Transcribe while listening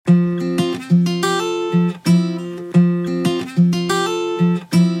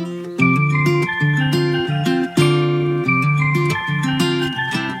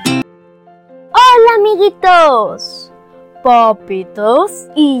mamitos, papitos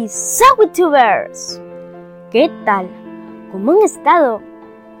y youtubers. ¿Qué tal? ¿Cómo han estado?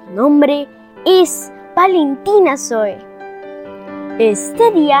 Mi nombre es Valentina Zoe.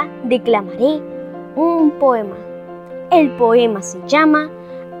 Este día declamaré un poema. El poema se llama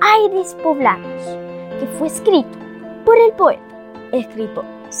AIRES Poblanos, que fue escrito por el poeta, escritor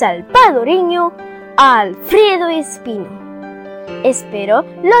salvadoreño ALFREDO ESPINO. Espero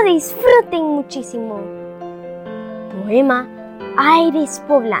lo disfruten muchísimo. Poema AIRES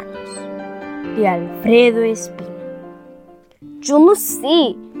Poblanos de ALFREDO ESPINO. Yo no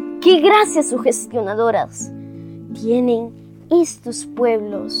sé qué gracias sugestionadoras tienen estos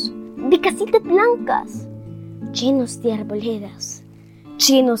pueblos de casitas blancas, llenos de arboledas,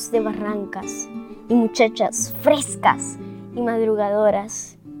 llenos de barrancas y muchachas frescas y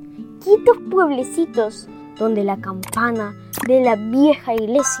madrugadoras. Quietos pueblecitos donde la campana de la vieja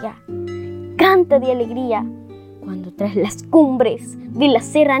iglesia canta de alegría cuando tras las cumbres de la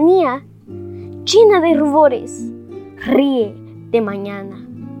serranía, llena de rubores, ríe de mañana.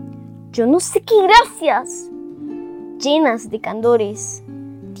 Yo no sé qué gracias llenas de candores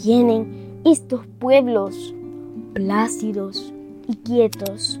tienen estos pueblos plácidos y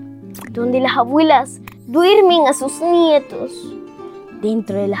quietos, donde las abuelas duermen a sus nietos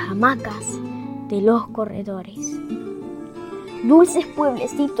dentro de las hamacas de los corredores. Dulces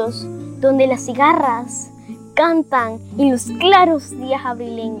pueblecitos donde las cigarras cantan en los claros días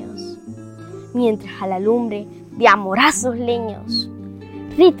abrileños, mientras a la lumbre de amorazos leños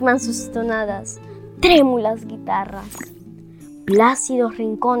ritman sus tonadas trémulas guitarras. Plácidos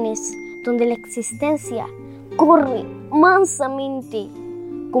rincones donde la existencia corre mansamente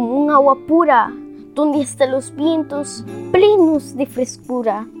como un agua pura, donde hasta los vientos plenos de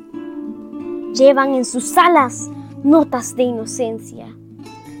frescura llevan en sus alas notas de inocencia.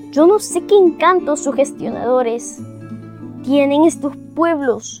 Yo no sé qué encantos sugestionadores tienen estos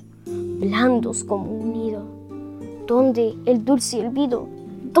pueblos blandos como un nido, donde el dulce olvido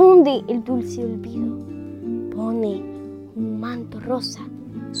pone un manto rosa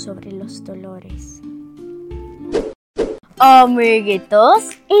sobre los dolores. Amiguitos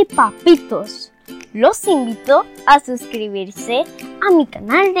y papitos, los invito a suscribirse a mi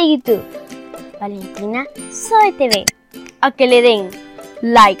canal de YouTube, Valentina Zoe TV, a que le den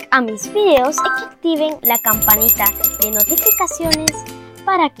like a mis videos y que activen la campanita de notificaciones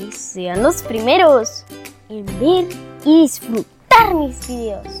para que sean los primeros en ver y disfrutar mis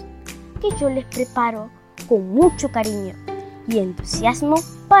videos, que yo les preparo con mucho cariño y entusiasmo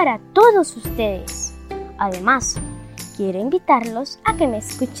para todos ustedes. Además, quiero invitarlos a que me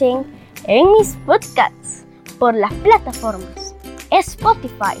escuchen en mis podcasts por las plataformas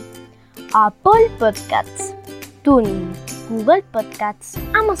Spotify, Apple Podcasts, TuneIn, Google Podcasts,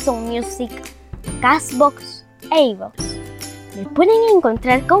 Amazon Music, Castbox e iVoox. Me pueden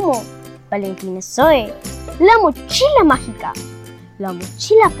encontrar como Valentina Zoe, la mochila mágica, la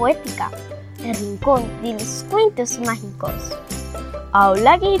mochila poética, el rincón de los cuentos mágicos,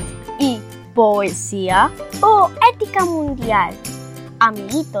 Aula Git y Poesía o Ética Mundial.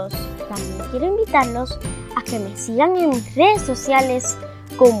 Amiguitos, también quiero invitarlos a que me sigan en mis redes sociales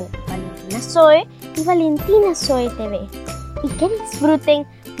como Valentina Zoe y Valentina Zoe TV y que disfruten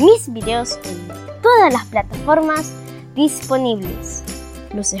mis videos en todas las plataformas disponibles.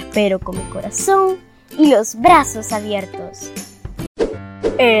 Los espero con mi corazón y los brazos abiertos.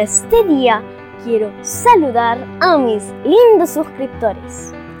 Este día quiero saludar a mis lindos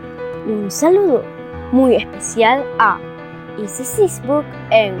suscriptores. Un saludo muy especial a Isi Sisburg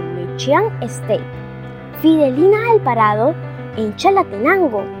en Michigan State, Fidelina Alvarado en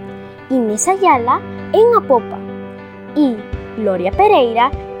Chalatenango, Inés Ayala en Apopa y Gloria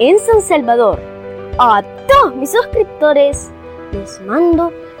Pereira en San Salvador. A todos mis suscriptores les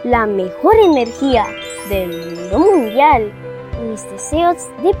mando la mejor energía del mundo mundial y mis deseos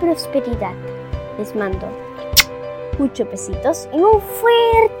de prosperidad. Les mando muchos besitos y un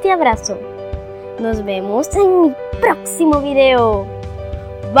fuerte abrazo. Nos vemos en mi próximo video.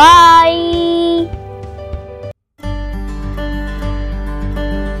 Bye.